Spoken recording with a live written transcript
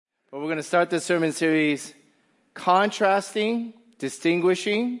But we're going to start this sermon series contrasting,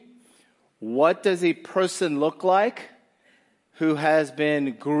 distinguishing, what does a person look like who has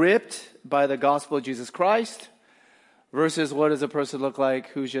been gripped by the gospel of Jesus Christ versus what does a person look like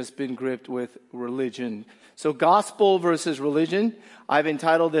who's just been gripped with religion. So gospel versus religion. I've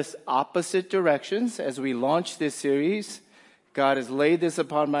entitled this Opposite Directions as we launch this series. God has laid this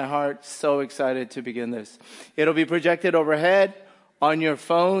upon my heart. So excited to begin this. It'll be projected overhead on your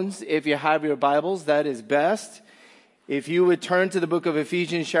phones. If you have your Bibles, that is best. If you would turn to the book of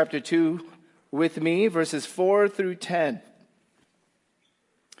Ephesians chapter 2 with me, verses 4 through 10.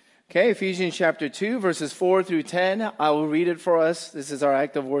 Okay, Ephesians chapter 2, verses 4 through 10. I will read it for us. This is our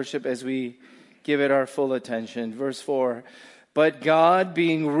act of worship as we give it our full attention. Verse 4. But God,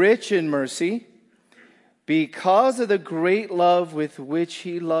 being rich in mercy, because of the great love with which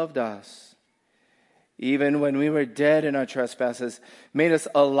He loved us, even when we were dead in our trespasses, made us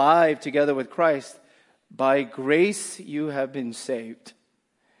alive together with Christ. By grace you have been saved,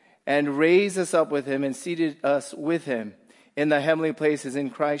 and raised us up with Him and seated us with Him in the heavenly places in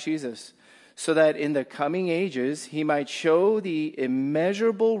Christ Jesus, so that in the coming ages He might show the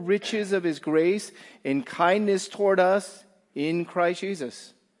immeasurable riches of His grace in kindness toward us in Christ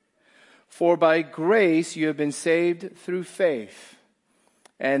Jesus. For by grace you have been saved through faith.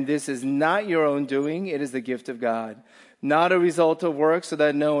 And this is not your own doing, it is the gift of God, not a result of works, so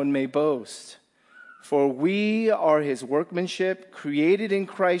that no one may boast. For we are His workmanship, created in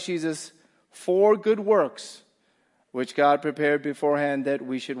Christ Jesus for good works, which God prepared beforehand that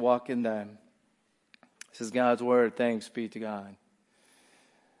we should walk in them. This is God's word. Thanks be to God.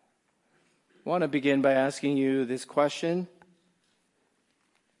 I want to begin by asking you this question.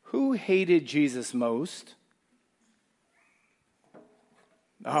 Who hated Jesus most?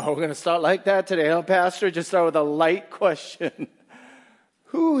 Oh, we're going to start like that today, huh, Pastor? Just start with a light question.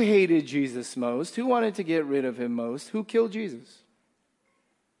 Who hated Jesus most? Who wanted to get rid of Him most? Who killed Jesus?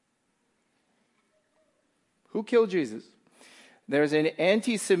 Who killed Jesus? There's an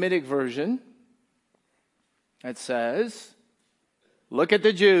anti-Semitic version that says, look at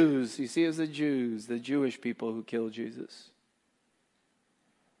the Jews. You see, it was the Jews, the Jewish people who killed Jesus.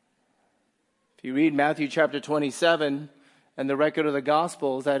 If you read Matthew chapter 27 and the record of the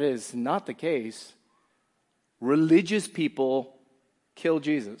Gospels, that is not the case. Religious people killed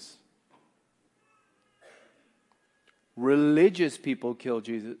Jesus. Religious people killed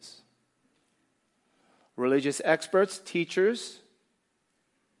Jesus. Religious experts, teachers,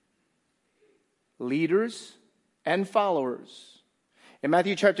 leaders, and followers. In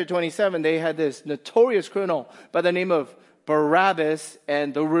Matthew chapter 27, they had this notorious criminal by the name of Barabbas,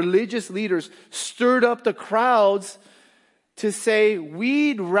 and the religious leaders stirred up the crowds to say,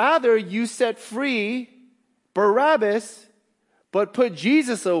 we'd rather you set free Barabbas, but put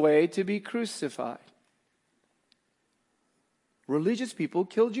Jesus away to be crucified. Religious people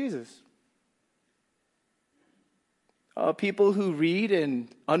killed Jesus. People who read and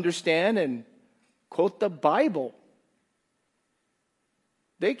understand and quote the Bible,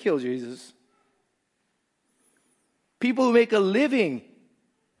 they kill Jesus. People who make a living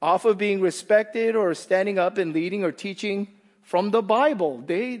off of being respected or standing up and leading or teaching from the Bible,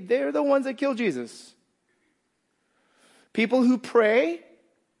 they're the ones that kill Jesus. People who pray,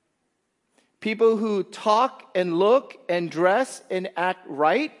 people who talk and look and dress and act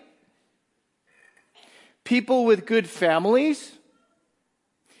right, people with good families,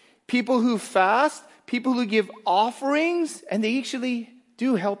 people who fast, people who give offerings, and they actually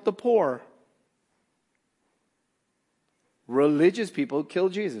do help the poor. Religious people kill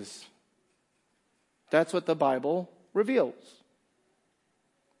Jesus. That's what the Bible reveals.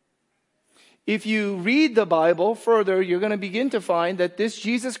 If you read the Bible further, you're going to begin to find that this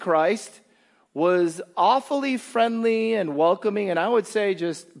Jesus Christ was awfully friendly and welcoming, and I would say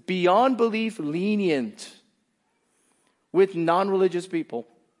just beyond belief lenient with non-religious people.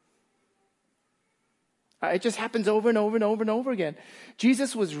 It just happens over and over and over and over again.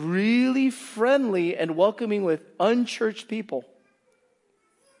 Jesus was really friendly and welcoming with unchurched people.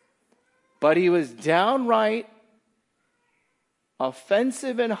 But He was downright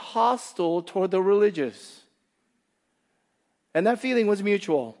offensive and hostile toward the religious. And that feeling was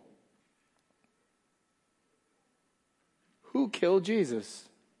mutual. Who killed Jesus?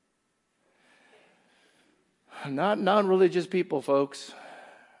 Not non-religious people, folks.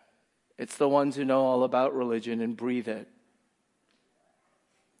 It's the ones who know all about religion and breathe it.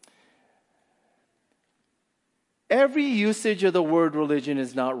 Every usage of the word religion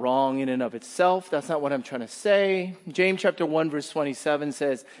is not wrong in and of itself. That's not what I'm trying to say. James chapter 1 verse 27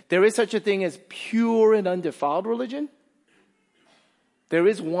 says, there is such a thing as pure and undefiled religion. There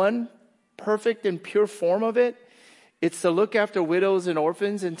is one perfect and pure form of it. It's to look after widows and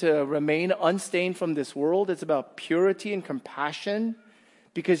orphans and to remain unstained from this world. It's about purity and compassion.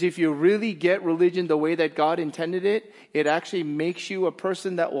 Because if you really get religion the way that God intended it, it actually makes you a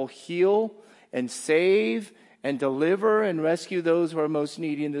person that will heal and save and deliver and rescue those who are most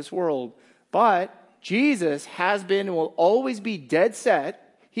needy in this world. But Jesus has been and will always be dead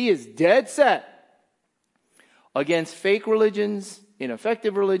set. He is dead set against fake religions,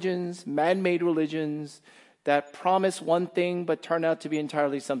 ineffective religions, man-made religions that promise one thing but turn out to be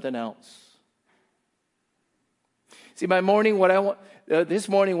entirely something else. See, this morning, what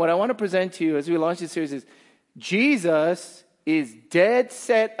I want to present to you as we launch this series is Jesus is dead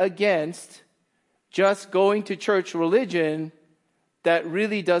set against just going to church religion that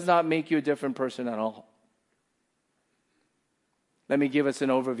really does not make you a different person at all. Let me give us an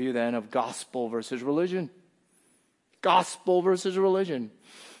overview then of gospel versus religion. Gospel versus religion.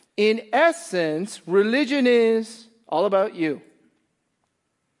 In essence, religion is all about you.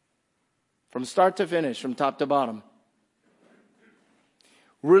 From start to finish, from top to bottom.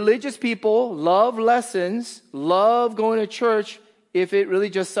 Religious people love lessons, love going to church if it really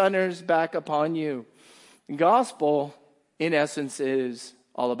just centers back upon you. Gospel, in essence, is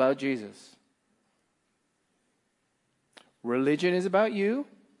all about Jesus. Religion is about you.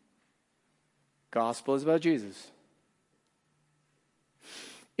 Gospel is about Jesus.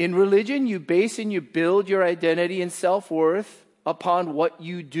 In religion, you base and you build your identity and self-worth upon what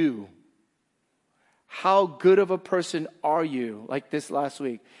you do. How good of a person are you? Like this last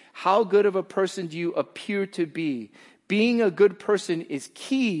week. How good of a person do you appear to be? Being a good person is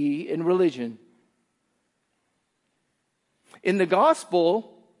key in religion. In the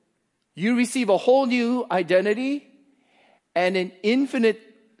gospel, you receive a whole new identity and an infinite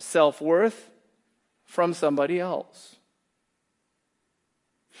self-worth from somebody else.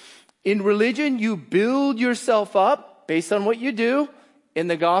 In religion, you build yourself up based on what you do. In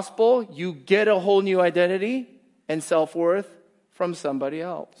the gospel, you get a whole new identity and self-worth from somebody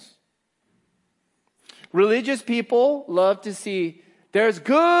else. Religious people love to see there's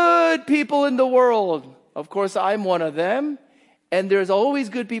good people in the world. Of course, I'm one of them. And there's always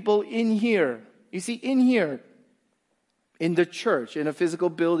good people in here. You see, in here, in the church, in a physical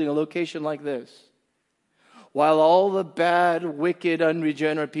building, a location like this. While all the bad, wicked,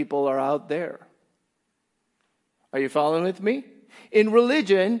 unregenerate people are out there. Are you following with me? In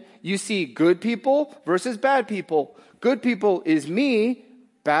religion, you see good people versus bad people. Good people is me,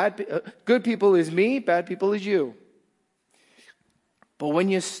 good people is me, bad people is you. But when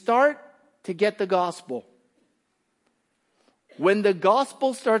you start to get the gospel, when the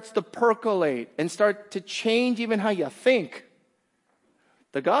gospel starts to percolate and start to change even how you think,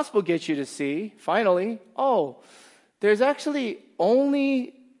 the gospel gets you to see, finally, there's actually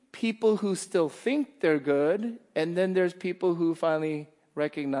only people who still think they're good, and then there's people who finally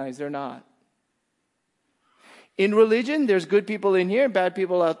recognize they're not. In religion, there's good people in here, bad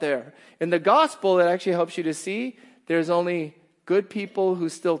people out there. In the gospel, it actually helps you to see there's only good people who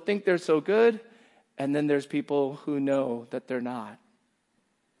still think they're so good, and then there's people who know that they're not.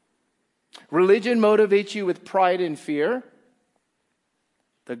 Religion motivates you with pride and fear.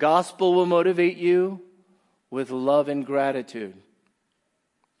 The gospel will motivate you with love and gratitude.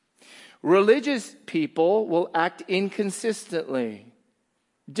 Religious people will act inconsistently,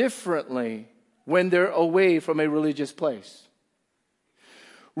 differently, when they're away from a religious place.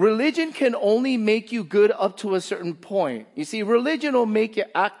 Religion can only make you good up to a certain point. You see, religion will make you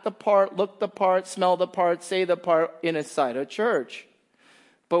act the part, look the part, smell the part, say the part inside a church.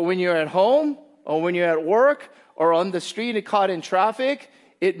 But when you're at home, or when you're at work, or on the street and caught in traffic,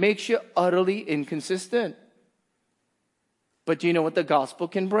 it makes you utterly inconsistent. But do you know what the gospel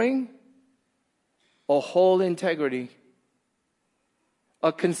can bring? A whole integrity,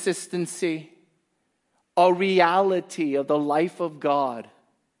 a consistency, a reality of the life of God.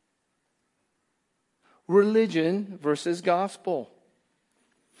 Religion versus gospel.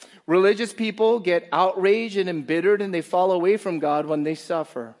 Religious people get outraged and embittered and they fall away from God when they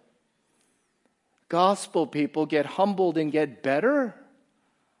suffer. Gospel people get humbled and get better,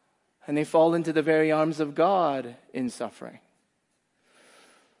 and they fall into the very arms of God in suffering.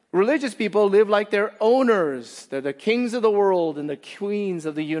 Religious people live like they're owners. They're the kings of the world and the queens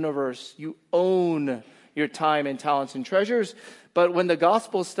of the universe. You own your time and talents and treasures. But when the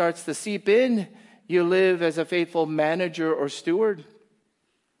gospel starts to seep in, you live as a faithful manager or steward.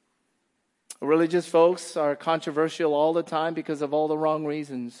 Religious folks are controversial all the time because of all the wrong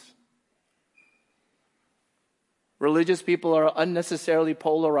reasons. Religious people are unnecessarily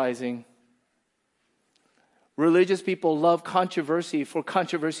polarizing. Religious people love controversy for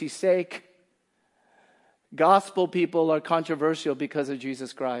controversy's sake. Gospel people are controversial because of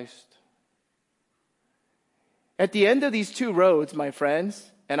Jesus Christ. At the end of these two roads, my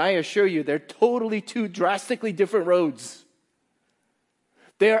friends, and I assure you, they're totally two drastically different roads.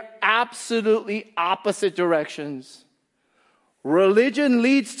 They're absolutely opposite directions. Religion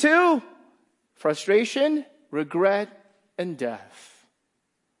leads to frustration, regret, and death.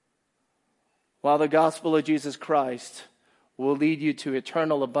 While the gospel of Jesus Christ will lead you to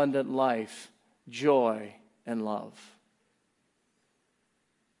eternal abundant life, joy, and love.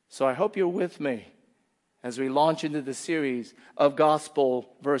 So I hope you're with me as we launch into the series of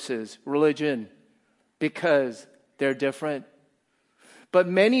gospel versus religion, because they're different. But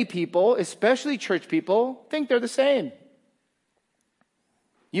many people, especially church people, think they're the same.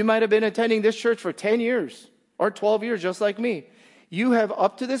 You might have been attending this church for 10 years or 12 years, just like me. You have,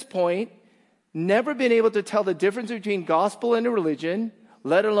 up to this point, never been able to tell the difference between gospel and a religion,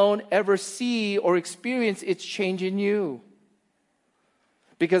 let alone ever see or experience its change in you.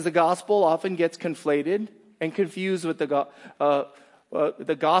 Because the gospel often gets conflated and confused with the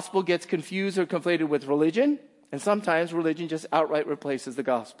gospel gets confused or conflated with religion, and sometimes religion just outright replaces the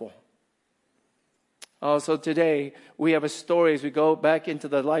gospel. So today we have a story as we go back into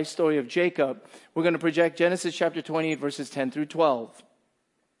the life story of Jacob. We're going to project Genesis chapter 28, verses 10 through 12.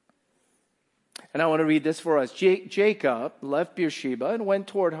 And I want to read this for us. Jacob left Beersheba and went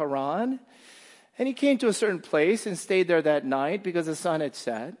toward Haran. And he came to a certain place and stayed there that night because the sun had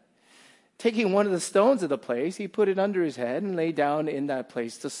set. Taking one of the stones of the place, he put it under his head and lay down in that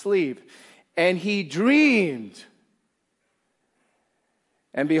place to sleep. And he dreamed.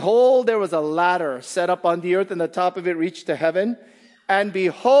 And behold, there was a ladder set up on the earth, and the top of it reached to heaven. And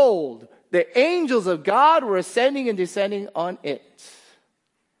behold, the angels of God were ascending and descending on it.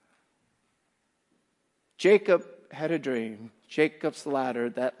 Jacob had a dream, Jacob's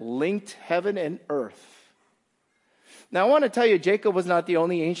ladder that linked heaven and earth. Now I want to tell you, Jacob was not the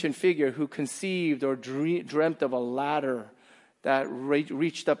only ancient figure who conceived or dreamt of a ladder that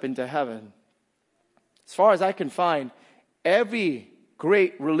reached up into heaven. As far as I can find, every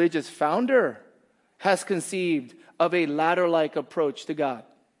great religious founder has conceived of a ladder-like approach to God.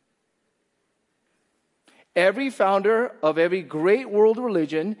 Every founder of every great world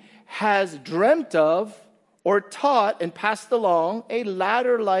religion has dreamt of or taught and passed along a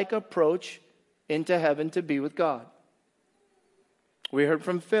ladder-like approach into heaven to be with God. We heard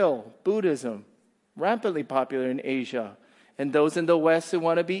from Phil, Buddhism, rampantly popular in Asia. And those in the West who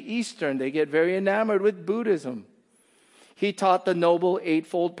want to be Eastern, they get very enamored with Buddhism. He taught the Noble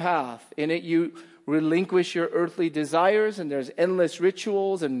Eightfold Path. In it, you relinquish your earthly desires, and there's endless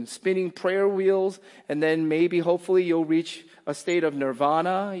rituals and spinning prayer wheels, and then maybe, hopefully, you'll reach a state of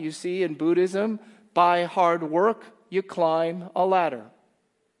nirvana. You see, in Buddhism, by hard work, you climb a ladder.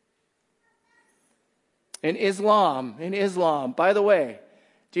 In Islam, by the way,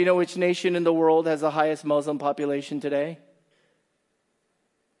 do you know which nation in the world has the highest Muslim population today?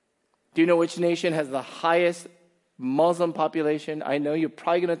 Do you know which nation has the highest Muslim population? I know you're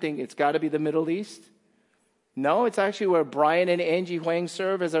probably going to think it's got to be the Middle East. No, it's actually where Brian and Angie Huang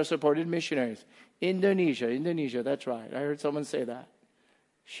serve as our supported missionaries. Indonesia, that's right. I heard someone say that.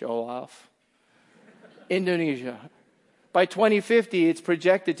 Show off. Indonesia. By 2050, it's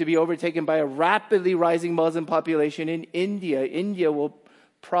projected to be overtaken by a rapidly rising Muslim population in India. India will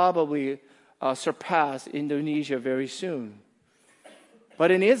probably surpass Indonesia very soon. But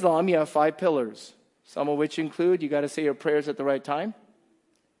in Islam, you have 5 pillars, some of which include you got to say your prayers at the right time,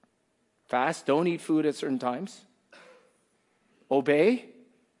 fast, don't eat food at certain times, obey,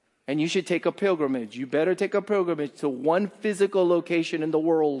 and you should take a pilgrimage. You better take a pilgrimage to one physical location in the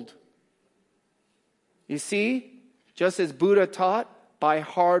world. You see, just as Buddha taught, by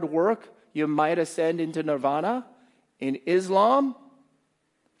hard work, you might ascend into nirvana. In Islam,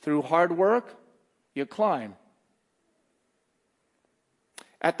 through hard work, you climb.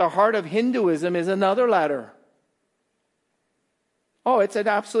 At the heart of Hinduism is another ladder. Oh, it's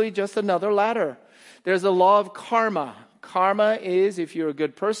absolutely just another ladder. There's a law of karma. Karma is if you're a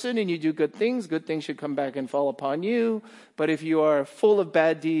good person and you do good things should come back and fall upon you. But if you are full of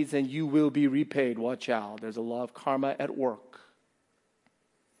bad deeds, then you will be repaid. Watch out. There's a law of karma at work.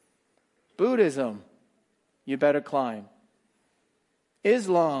 Buddhism, you better climb.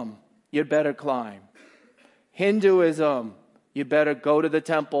 Islam, you better climb. Hinduism, you better go to the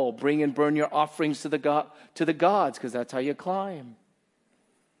temple, bring and burn your offerings to the gods, because that's how you climb.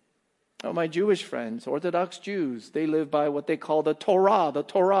 Oh, my Jewish friends, Orthodox Jews, they live by what they call the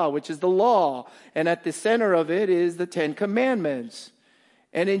Torah, which is the law. And at the center of it is the 10 Commandments.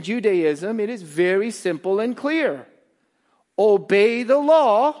 And in Judaism, it is very simple and clear. Obey the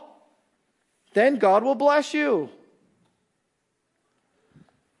law, then God will bless you.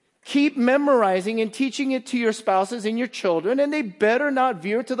 Keep memorizing and teaching it to your spouses and your children, and they better not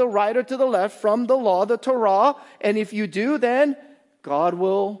veer to the right or to the left from the law, the Torah. And if you do, then God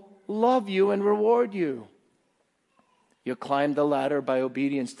will love you and reward you. You climb the ladder by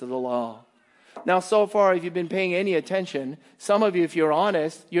obedience to the law. Now, so far, if you've been paying any attention, some of you, if you're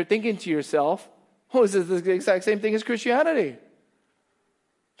honest, you're thinking to yourself, oh, this is the exact same thing as Christianity.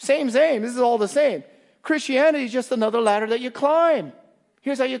 Same. This is all the same. Christianity is just another ladder that you climb.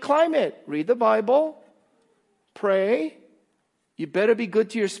 Here's how you climb it. Read the Bible. Pray. You better be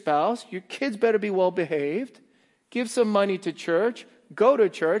good to your spouse. Your kids better be well behaved. Give some money to church. Go to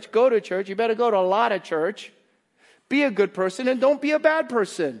church. You better go to a lot of church. Be a good person and don't be a bad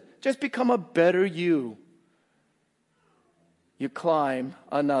person. Just become a better you. You climb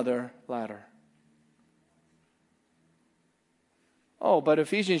another ladder. Oh, but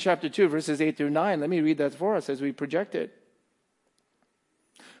Ephesians chapter 2, verses 8 through 9, let me read that for us as we project it.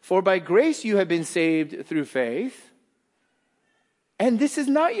 For by grace you have been saved through faith, and this is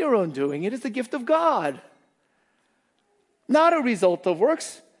not your own doing, it is the gift of God, not a result of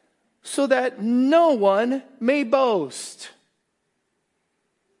works, so that no one may boast.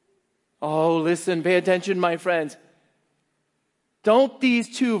 Oh, listen, pay attention, my friends. Don't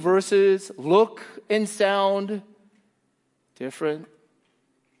these two verses look and sound different?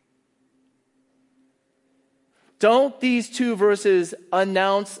 Don't these two verses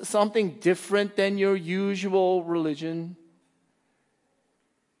announce something different than your usual religion?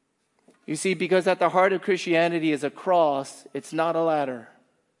 You see, because at the heart of Christianity is a cross, it's not a ladder.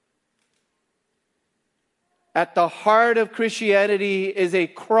 At the heart of Christianity is a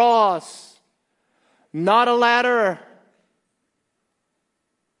cross, not a ladder.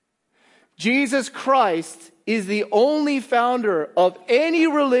 Jesus Christ is the only founder of any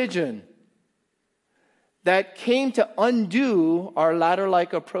religion that came to undo our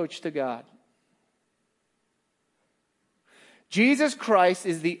ladder-like approach to God. Jesus Christ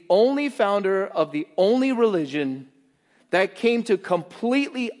is the only founder of the only religion that came to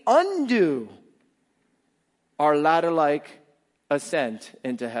completely undo our ladder-like ascent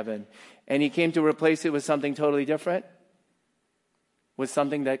into heaven. And he came to replace it with something totally different, with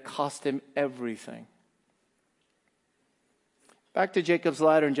something that cost him everything. Back to Jacob's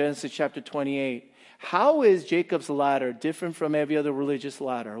ladder in Genesis chapter 28. How is Jacob's ladder different from every other religious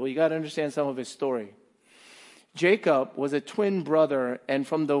ladder? Well, you got to understand some of his story. Jacob was a twin brother, and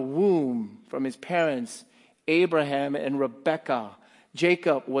from the womb, from his parents, Abraham and Rebekah,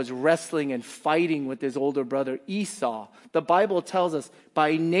 Jacob was wrestling and fighting with his older brother Esau. The Bible tells us,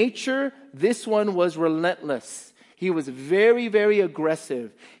 by nature, this one was relentless. He was very, very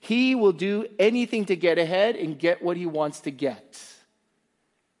aggressive. He will do anything to get ahead and get what he wants to get.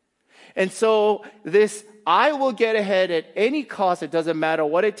 And so this, I will get ahead at any cost. It doesn't matter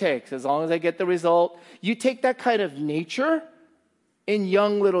what it takes, as long as I get the result. You take that kind of nature in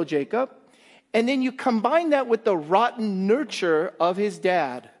young little Jacob, and then you combine that with the rotten nurture of his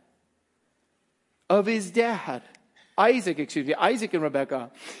dad. Isaac and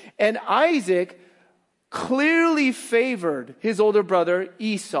Rebekah. And Isaac clearly favored his older brother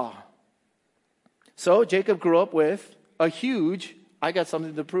Esau. So Jacob grew up with a huge, I got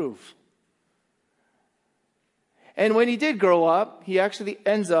something to prove. And when he did grow up, he actually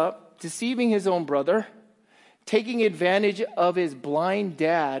ends up deceiving his own brother, taking advantage of his blind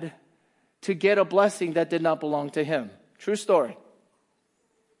dad to get a blessing that did not belong to him. True story.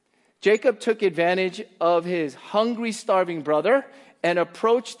 Jacob took advantage of his hungry, starving brother and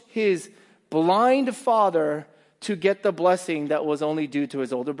approached his blind father to get the blessing that was only due to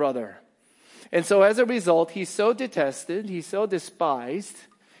his older brother. And so as a result, he's so detested, he's so despised,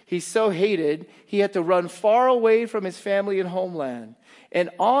 he's so hated, he had to run far away from his family and homeland.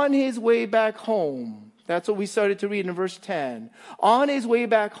 And on his way back home, that's what we started to read in verse 10. On his way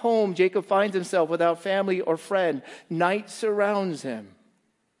back home, Jacob finds himself without family or friend. Night surrounds him.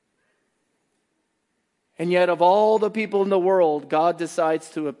 And yet of all the people in the world, God decides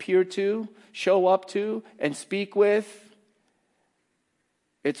to appear to, show up to, and speak with,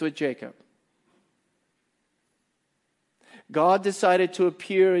 it's with Jacob. God decided to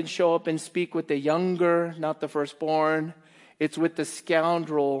appear and show up and speak with the younger, not the firstborn. It's with the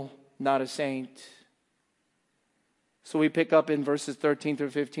scoundrel, not a saint. So we pick up in verses 13 through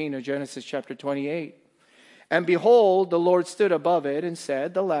 15 of Genesis chapter 28. And behold, the Lord stood above it and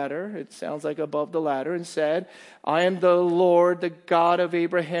said, the ladder, it sounds like above the ladder, and said, I am the Lord, the God of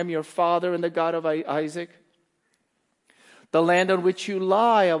Abraham, your father, and the God of Isaac. The land on which you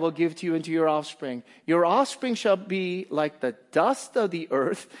lie, I will give to you and to your offspring. Your offspring shall be like the dust of the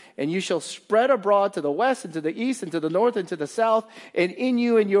earth, and you shall spread abroad to the west and to the east and to the north and to the south. And in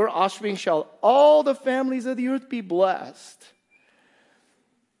you and your offspring shall all the families of the earth be blessed.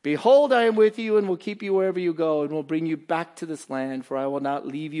 Behold, I am with you and will keep you wherever you go and will bring you back to this land, for I will not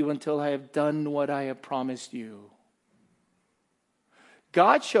leave you until I have done what I have promised you.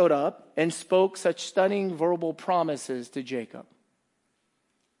 God showed up and spoke such stunning verbal promises to Jacob.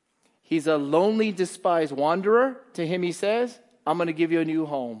 He's a lonely, despised wanderer. To him he says, I'm going to give you a new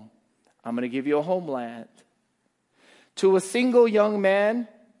home. I'm going to give you a homeland. To a single young man,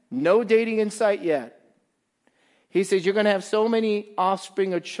 no dating in sight yet. He says, you're going to have so many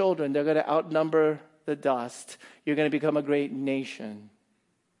offspring or children, they're going to outnumber the dust. You're going to become a great nation.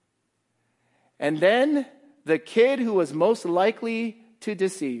 And then the kid who was most likely to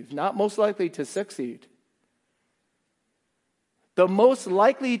deceive, not most likely to succeed. The most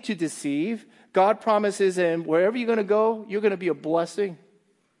likely to deceive, God promises him, wherever you're going to go, you're going to be a blessing.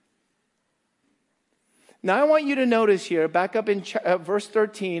 Now I want you to notice here, back up in verse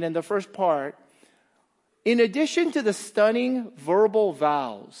 13 and the first part, in addition to the stunning verbal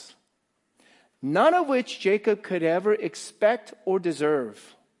vows, none of which Jacob could ever expect or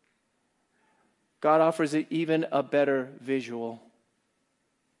deserve, God offers it even a better visual.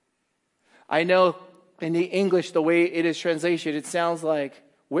 I know in the English, the way it is translated, it sounds like,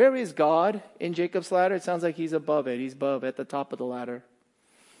 where is God in Jacob's ladder? It sounds like he's above it. He's above, at the top of the ladder.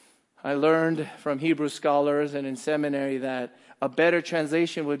 I learned from Hebrew scholars and in seminary that a better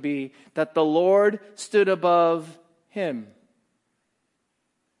translation would be that the Lord stood above him.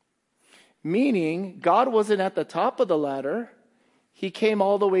 Meaning, God wasn't at the top of the ladder. He came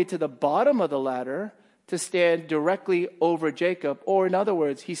all the way to the bottom of the ladder to stand directly over Jacob, or in other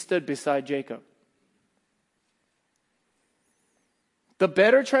words, he stood beside Jacob. The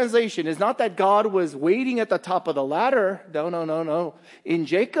better translation is not that God was waiting at the top of the ladder. No. In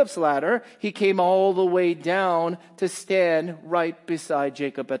Jacob's ladder, he came all the way down to stand right beside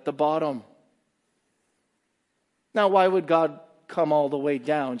Jacob at the bottom. Now, why would God come all the way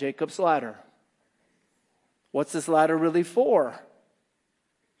down Jacob's ladder? What's this ladder really for?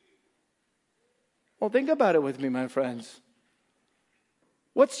 Well, think about it with me, my friends.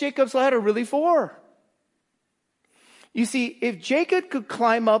 What's Jacob's ladder really for? You see, if Jacob could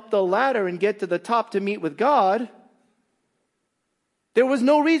climb up the ladder and get to the top to meet with God, there was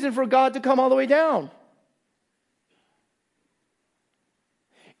no reason for God to come all the way down.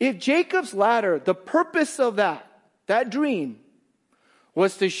 If Jacob's ladder, the purpose of that dream,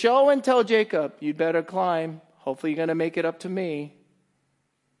 was to show and tell Jacob, you'd better climb, hopefully you're going to make it up to me,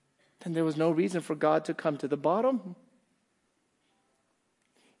 then there was no reason for God to come to the bottom.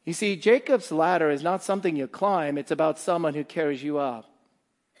 You see, Jacob's ladder is not something you climb. It's about someone who carries you up.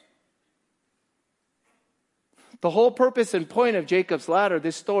 The whole purpose and point of Jacob's ladder,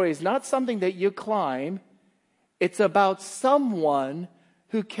 this story, is not something that you climb. It's about someone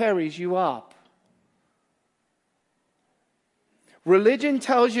who carries you up. Religion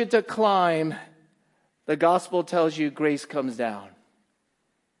tells you to climb. The gospel tells you grace comes down.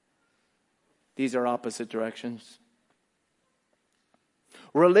 These are opposite directions.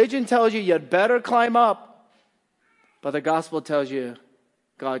 Religion tells you you'd better climb up, but the gospel tells you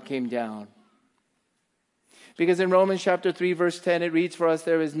God came down. Because in Romans chapter 3, verse 10, it reads for us,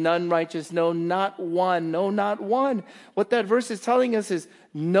 there is none righteous, no, not one, no, not one. What that verse is telling us is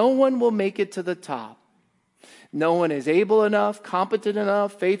no one will make it to the top. No one is able enough, competent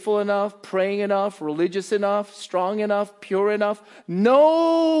enough, faithful enough, praying enough, religious enough, strong enough, pure enough.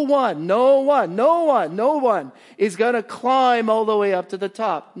 No one is going to climb all the way up to the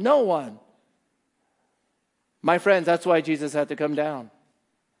top. No one. My friends, that's why Jesus had to come down.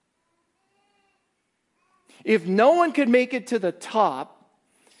 If no one could make it to the top,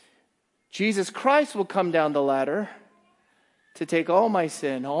 Jesus Christ will come down the ladder to take all my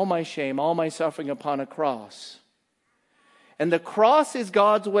sin, all my shame, all my suffering upon a cross. And the cross is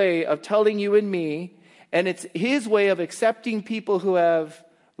God's way of telling you and me, and it's His way of accepting people who have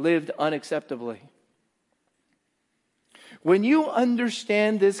lived unacceptably. When you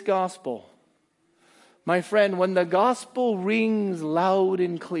understand this gospel, my friend, when the gospel rings loud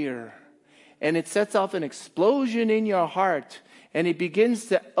and clear, and it sets off an explosion in your heart, and it begins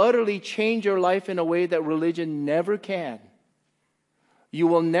to utterly change your life in a way that religion never can, you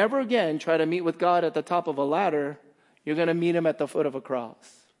will never again try to meet with God at the top of a ladder. You're going to meet Him at the foot of a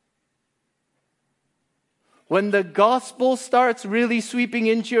cross. When the gospel starts really sweeping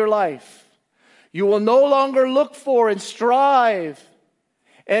into your life, you will no longer look for and strive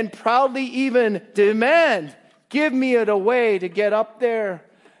and proudly even demand Give me a way to get up there.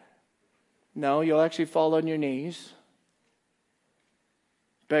 No, you'll actually fall on your knees.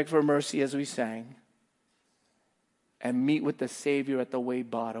 Beg for mercy as we sang. And meet with the Savior at the way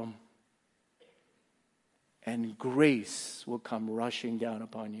bottom. And grace will come rushing down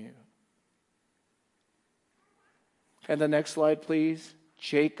upon you. And the next slide, please.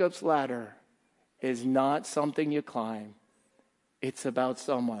 Jacob's ladder is not something you climb. It's about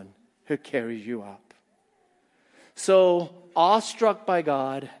someone who carries you up. So, awestruck by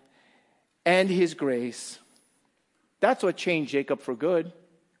God and His grace, that's what changed Jacob for good.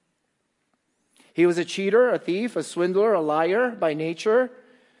 He was a cheater, a thief, a swindler, a liar by nature.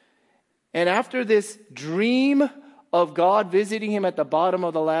 And after this dream of God visiting him at the bottom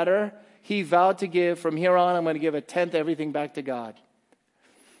of the ladder, he vowed to give, from here on, I'm going to give a tenth everything back to God.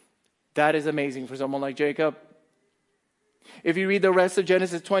 That is amazing for someone like Jacob. If you read the rest of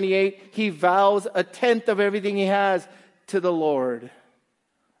Genesis 28, he vows a tenth of everything he has to the Lord.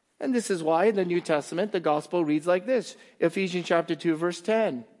 And this is why in the New Testament, the gospel reads like this. Ephesians chapter 2, verse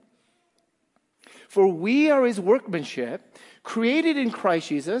 10. For we are His workmanship, created in Christ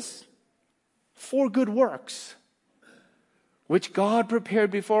Jesus for good works, which God prepared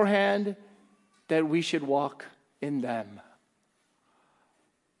beforehand that we should walk in them.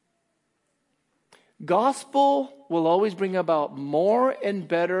 Gospel will always bring about more and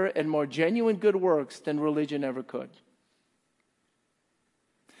better and more genuine good works than religion ever could.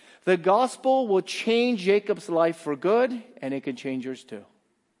 The gospel will change Jacob's life for good, and it can change yours too.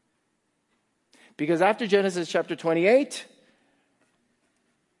 Because after Genesis chapter 28,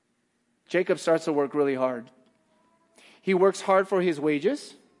 Jacob starts to work really hard. He works hard for his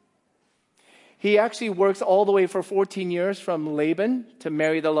wages. He actually works all the way for 14 years from Laban to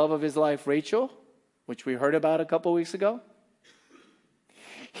marry the love of his life, Rachel, which we heard about a couple weeks ago.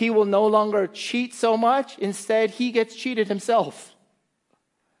 He will no longer cheat so much. Instead, he gets cheated himself.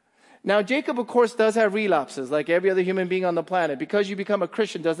 Now, Jacob, of course, does have relapses like every other human being on the planet. Because you become a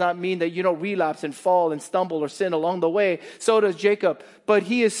Christian does not mean that you don't relapse and fall and stumble or sin along the way. So does Jacob. But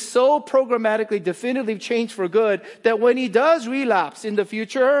he is so programmatically, definitively changed for good that when he does relapse in the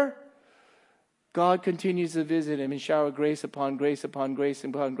future, God continues to visit him and shower grace upon grace upon grace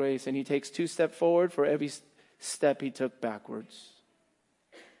upon grace. And he takes 2 steps forward for every step he took backwards.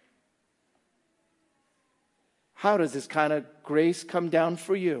 How does this kind of grace come down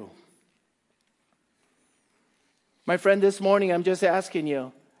for you? My friend, this morning I'm just asking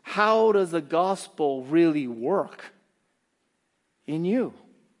you, how does the gospel really work in you?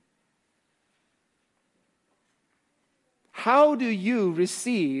 How do you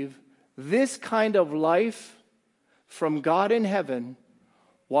receive this kind of life from God in heaven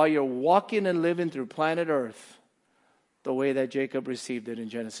while you're walking and living through planet Earth the way that Jacob received it in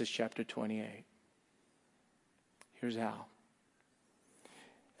Genesis chapter 28? Here's how.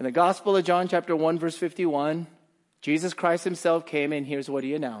 In the Gospel of John chapter 1 verse 51, Jesus Christ himself came and here's what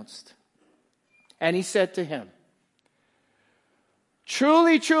he announced. And he said to him,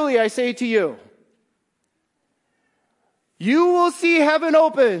 "Truly, truly, I say to you, you will see heaven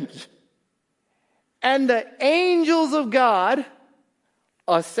opened and the angels of God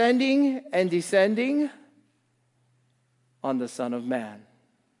ascending and descending on the Son of Man."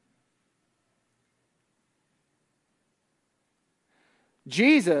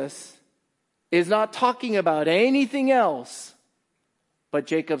 Jesus is not talking about anything else but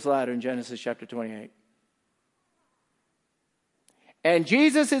Jacob's ladder in Genesis chapter 28. And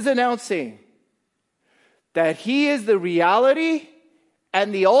Jesus is announcing that he is the reality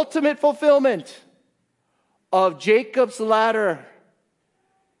and the ultimate fulfillment of Jacob's ladder,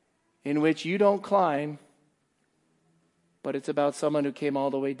 in which you don't climb, but it's about someone who came all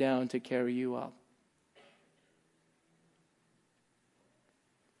the way down to carry you up.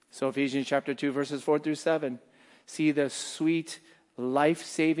 So Ephesians chapter 2, verses 4 through 7. See the sweet,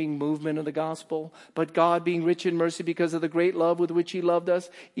 life-saving movement of the gospel. But God, being rich in mercy because of the great love with which he loved us,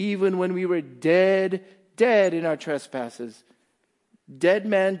 even when we were dead in our trespasses. Dead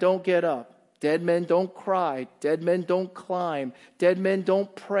men don't get up. Dead men don't cry. Dead men don't climb. Dead men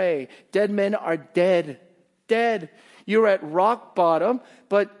don't pray. Dead men are dead. Dead. You're at rock bottom,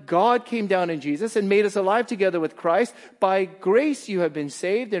 but God came down in Jesus and made us alive together with Christ. By grace you have been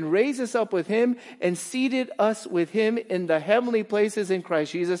saved, and raised us up with him and seated us with him in the heavenly places in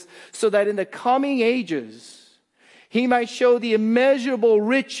Christ Jesus, so that in the coming ages he might show the immeasurable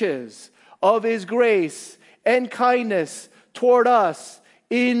riches of his grace and kindness toward us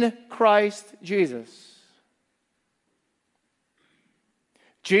in Christ Jesus.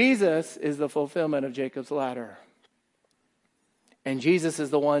 Jesus is the fulfillment of Jacob's ladder. And Jesus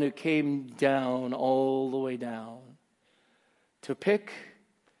is the one who came down, all the way down, to pick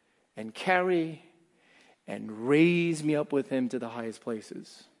and carry and raise me up with him to the highest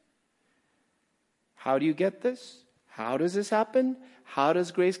places. How do you get this? How does this happen? How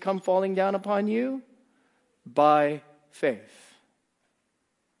does grace come falling down upon you? By faith.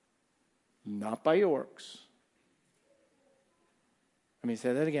 Not by your works. Let me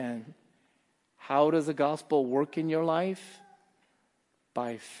say that again. How does the gospel work in your life?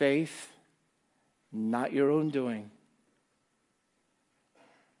 By faith, not your own doing.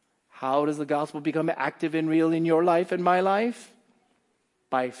 How does the gospel become active and real in your life and my life?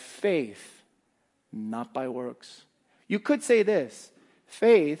 By faith, not by works. You could say this: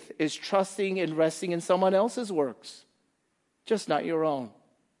 faith is trusting and resting in someone else's works, just not your own.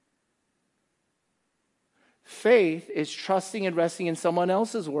 Faith is trusting and resting in someone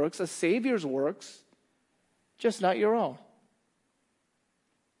else's works, a Savior's works, just not your own.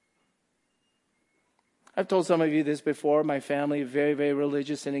 I've told some of you this before. My family, very, very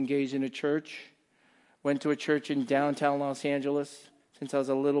religious and engaged in a church. Went to a church in downtown Los Angeles since I was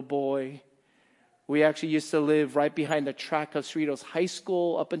a little boy. We actually used to live right behind the track of Cerritos High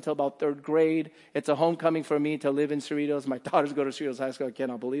School up until about third grade. It's a homecoming for me to live in Cerritos. My daughters go to Cerritos High School. I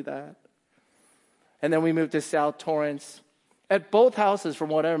cannot believe that. And then we moved to South Torrance. At both houses, from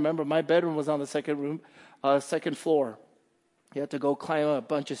what I remember, my bedroom was on the second floor. You had to go climb a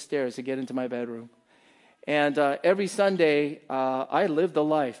bunch of stairs to get into my bedroom. And every Sunday, I lived the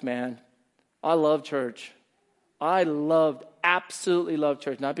life, man. I love church. Absolutely loved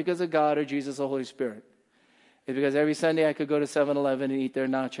church. Not because of God or Jesus or Holy Spirit. It's because every Sunday I could go to 7-Eleven and eat their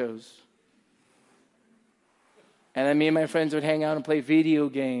nachos. And then me and my friends would hang out and play video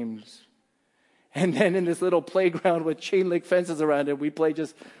games. And then in this little playground with chain link fences around it, we play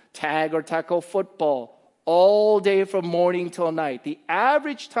just tag or tackle football all day from morning till night. The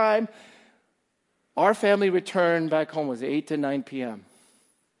average time our family returned back home was 8 to 9 p.m.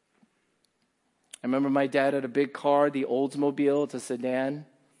 I remember my dad had a big car, the Oldsmobile. It's a sedan.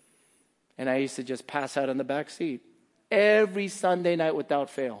 And I used to just pass out in the back seat. Every Sunday night without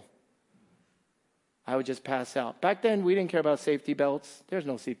fail. I would just pass out. Back then, we didn't care about safety belts. There's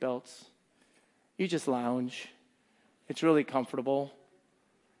no seat belts. You just lounge. It's really comfortable.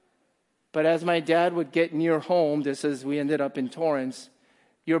 But as my dad would get near home, we ended up in Torrance,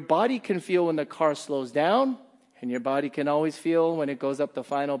 your body can feel when the car slows down, and your body can always feel when it goes up the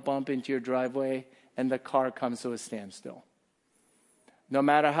final bump into your driveway and the car comes to a standstill. No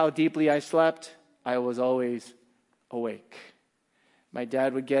matter how deeply I slept, I was always awake. My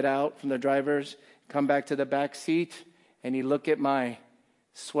dad would get out from the driver's, come back to the back seat, and he'd look at my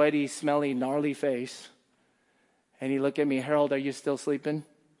sweaty, smelly, gnarly face, and he'd look at me, "Harold, are you still sleeping?"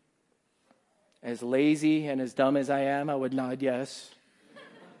 As lazy and as dumb as I am, I would nod yes.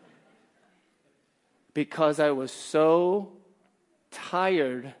 Because I was so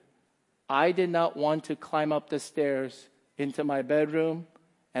tired, I did not want to climb up the stairs into my bedroom,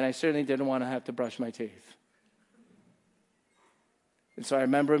 and I certainly didn't want to have to brush my teeth. And so I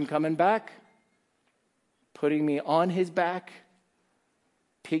remember him coming back, putting me on his back,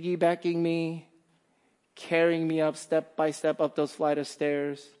 piggybacking me, carrying me up step by step up those flight of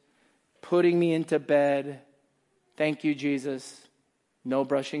stairs, putting me into bed. Thank you, Jesus. No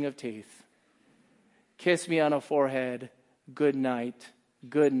brushing of teeth. Kiss me on the forehead. Good night.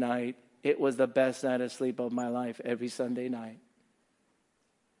 Good night. It was the best night of sleep of my life every Sunday night.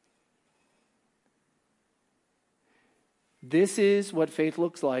 This is what faith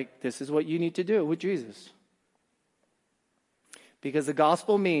looks like. This is what you need to do with Jesus. Because the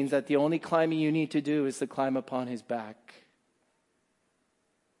gospel means that the only climbing you need to do is to climb upon his back.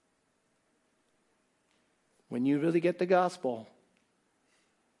 When you really get the gospel,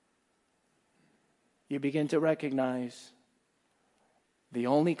 you begin to recognize the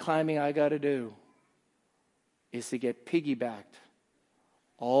only climbing I got to do is to get piggybacked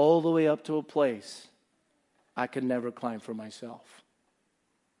all the way up to a place I could never climb for myself.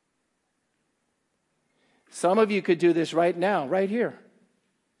 Some of you could do this right now, right here.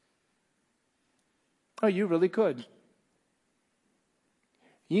 Oh, you really could.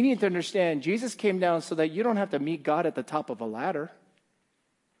 You need to understand, Jesus came down so that you don't have to meet God at the top of a ladder.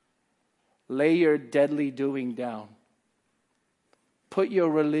 Lay your deadly doing down. Put your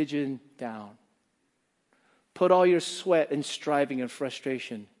religion down. Put all your sweat and striving and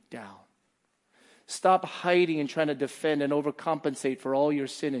frustration down. Stop hiding and trying to defend and overcompensate for all your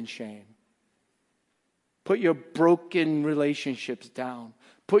sin and shame. Put your broken relationships down.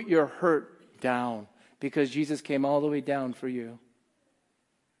 Put your hurt down, because Jesus came all the way down for you.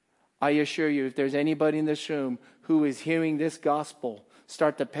 I assure you, if there's anybody in this room who is hearing this gospel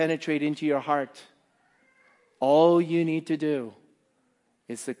start to penetrate into your heart, all you need to do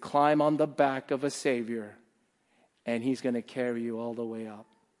is to climb on the back of a Savior, and He's going to carry you all the way up.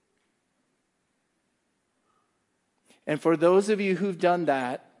 And for those of you who've done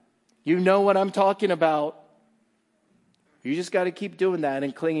that, you know what I'm talking about. You just got to keep doing that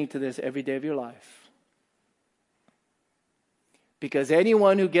and clinging to this every day of your life. Because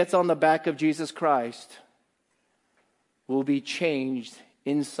anyone who gets on the back of Jesus Christ will be changed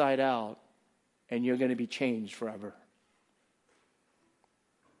inside out, and you're going to be changed forever.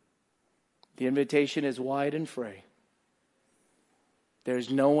 The invitation is wide and free. There's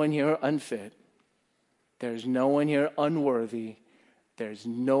no one here unfit. There's no one here unworthy. There's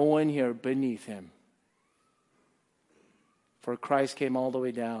no one here beneath Him. For Christ came all the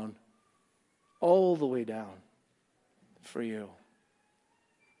way down for you.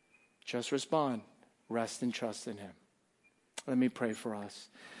 Just respond, rest and trust in Him. Let me pray for us.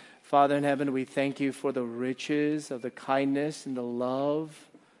 Father in heaven, we thank You for the riches of the kindness and the love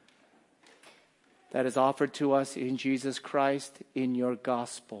that is offered to us in Jesus Christ, in Your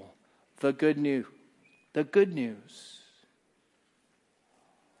gospel. The good news.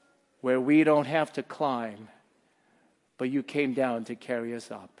 Where we don't have to climb, but You came down to carry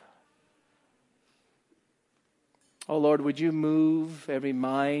us up. Oh Lord, would You move every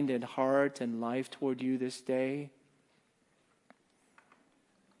mind and heart and life toward You this day?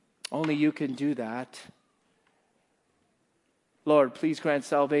 Only You can do that. Lord, please grant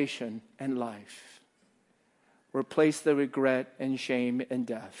salvation and life. Replace the regret and shame and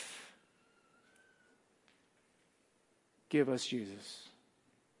death. Give us Jesus.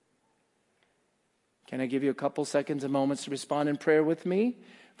 Can I give you a couple seconds and moments to respond in prayer with me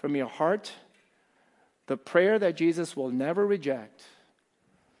from your heart? The prayer that Jesus will never reject.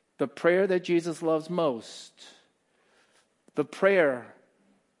 The prayer that Jesus loves most. The prayer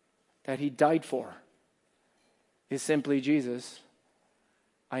that He died for is simply, Jesus,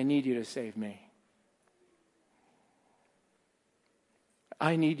 I need You to save me.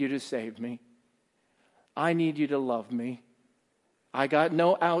 I need You to save me. I need You to love me. I got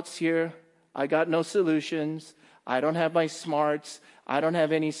no outs here. I got no solutions. I don't have my smarts. I don't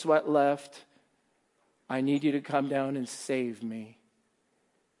have any sweat left. I need You to come down and save me.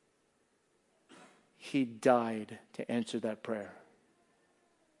 He died to answer that prayer.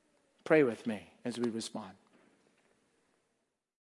 Pray with me as we respond.